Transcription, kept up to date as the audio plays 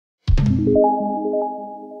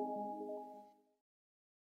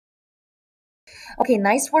Okay,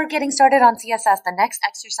 nice work getting started on CSS. The next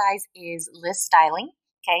exercise is list styling.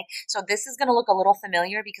 Okay, so this is going to look a little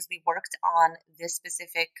familiar because we worked on this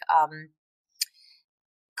specific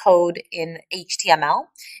code in HTML.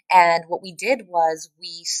 And what we did was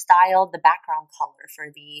we styled the background color for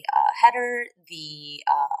the header, the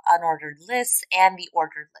unordered list, and the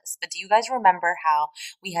ordered list. But do you guys remember how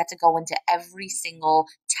we had to go into every single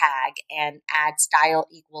tag and add style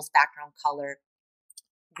equals background color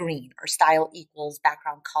green, or style equals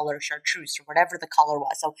background color chartreuse, or whatever the color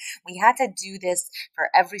was? So we had to do this for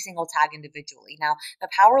every single tag individually. Now, the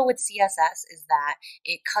power with CSS is that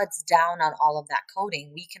it cuts down on all of that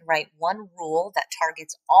coding. We can write one rule that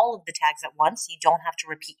targets all of the tags at once. So you don't have to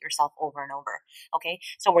repeat yourself over and over. Okay,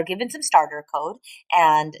 so we're given some starter code,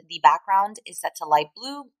 and the background is set to light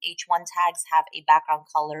blue. H1 tags have a background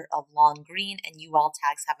color of long green, and UL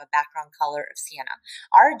tags have a background color of sienna.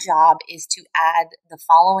 Our job is to add the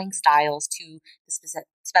following styles to the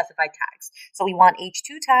specified tags. So we want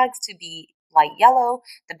H2 tags to be light yellow.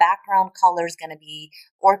 The background color is going to be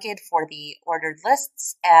orchid for the ordered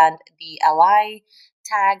lists, and the LI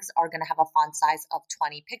tags are going to have a font size of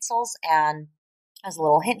 20 pixels. And as a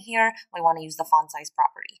little hint here, we want to use the font size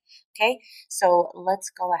property. Okay, so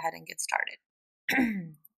let's go ahead and get started.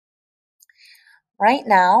 Right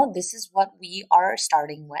now, this is what we are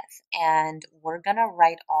starting with, and we're going to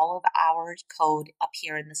write all of our code up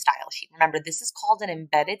here in the style sheet. Remember, this is called an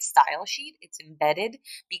embedded style sheet. It's embedded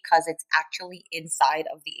because it's actually inside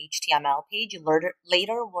of the HTML page.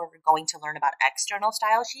 Later, we're going to learn about external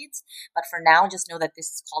style sheets, but for now, just know that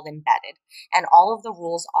this is called embedded, and all of the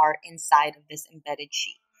rules are inside of this embedded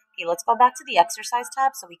sheet. Okay, let's go back to the exercise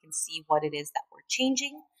tab so we can see what it is that we're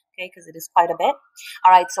changing. Okay, because it is quite a bit.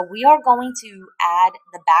 All right, so we are going to add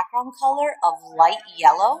the background color of light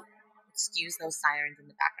yellow. Excuse those sirens in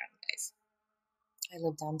the background, guys. I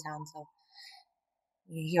live downtown, so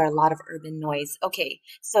you hear a lot of urban noise. Okay,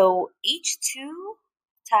 so H2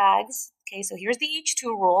 tags. Okay, so here's the H2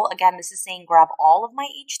 rule. Again, this is saying grab all of my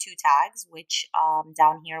H2 tags, which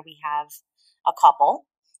down here we have a couple.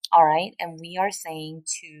 All right, and we are saying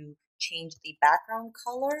to change the background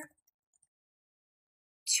color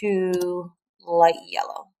to light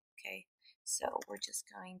yellow. Okay, so we're just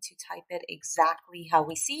going to type it exactly how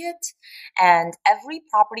we see it. And every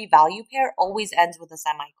property value pair always ends with a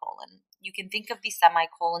semicolon. You can think of these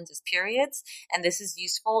semicolons as periods, and this is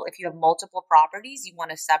useful if you have multiple properties, you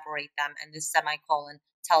want to separate them, and this semicolon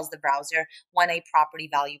tells the browser when a property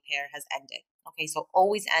value pair has ended. Okay, so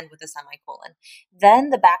always end with a semicolon.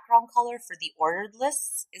 Then the background color for the ordered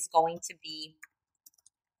lists is going to be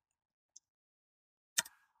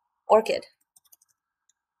orchid.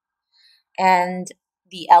 And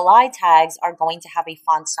the LI tags are going to have a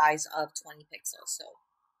font size of 20 pixels. So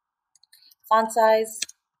font size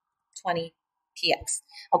 20 px.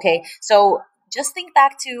 Okay, so just think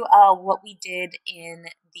back to what we did in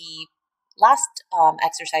the last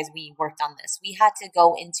exercise we worked on this. We had to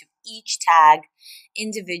go into each tag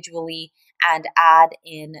individually and add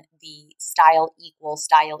in the style equal.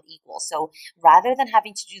 So rather than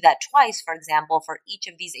having to do that twice, for example, for each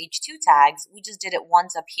of these H2 tags, we just did it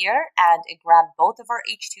once up here, and it grabbed both of our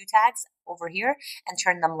H2 tags over here and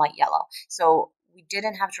turned them light yellow. So we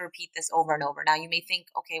didn't have to repeat this over and over. Now you may think,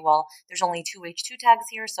 okay, well, there's only two H2 tags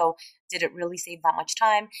here, so did it really save that much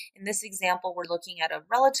time? In this example, we're looking at a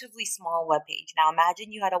relatively small web page. Now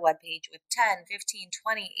imagine you had a web page with 10, 15,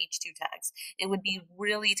 20 H2 tags. It would be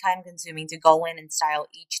really time consuming to go in and style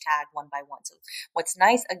each tag one by one. So what's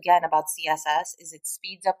nice again about CSS is it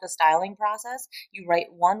speeds up the styling process. You write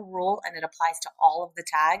one rule and it applies to all of the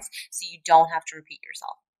tags, so you don't have to repeat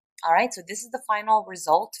yourself. All right, so this is the final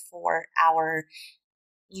result for our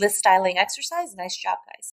list styling exercise. Nice job,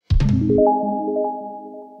 guys.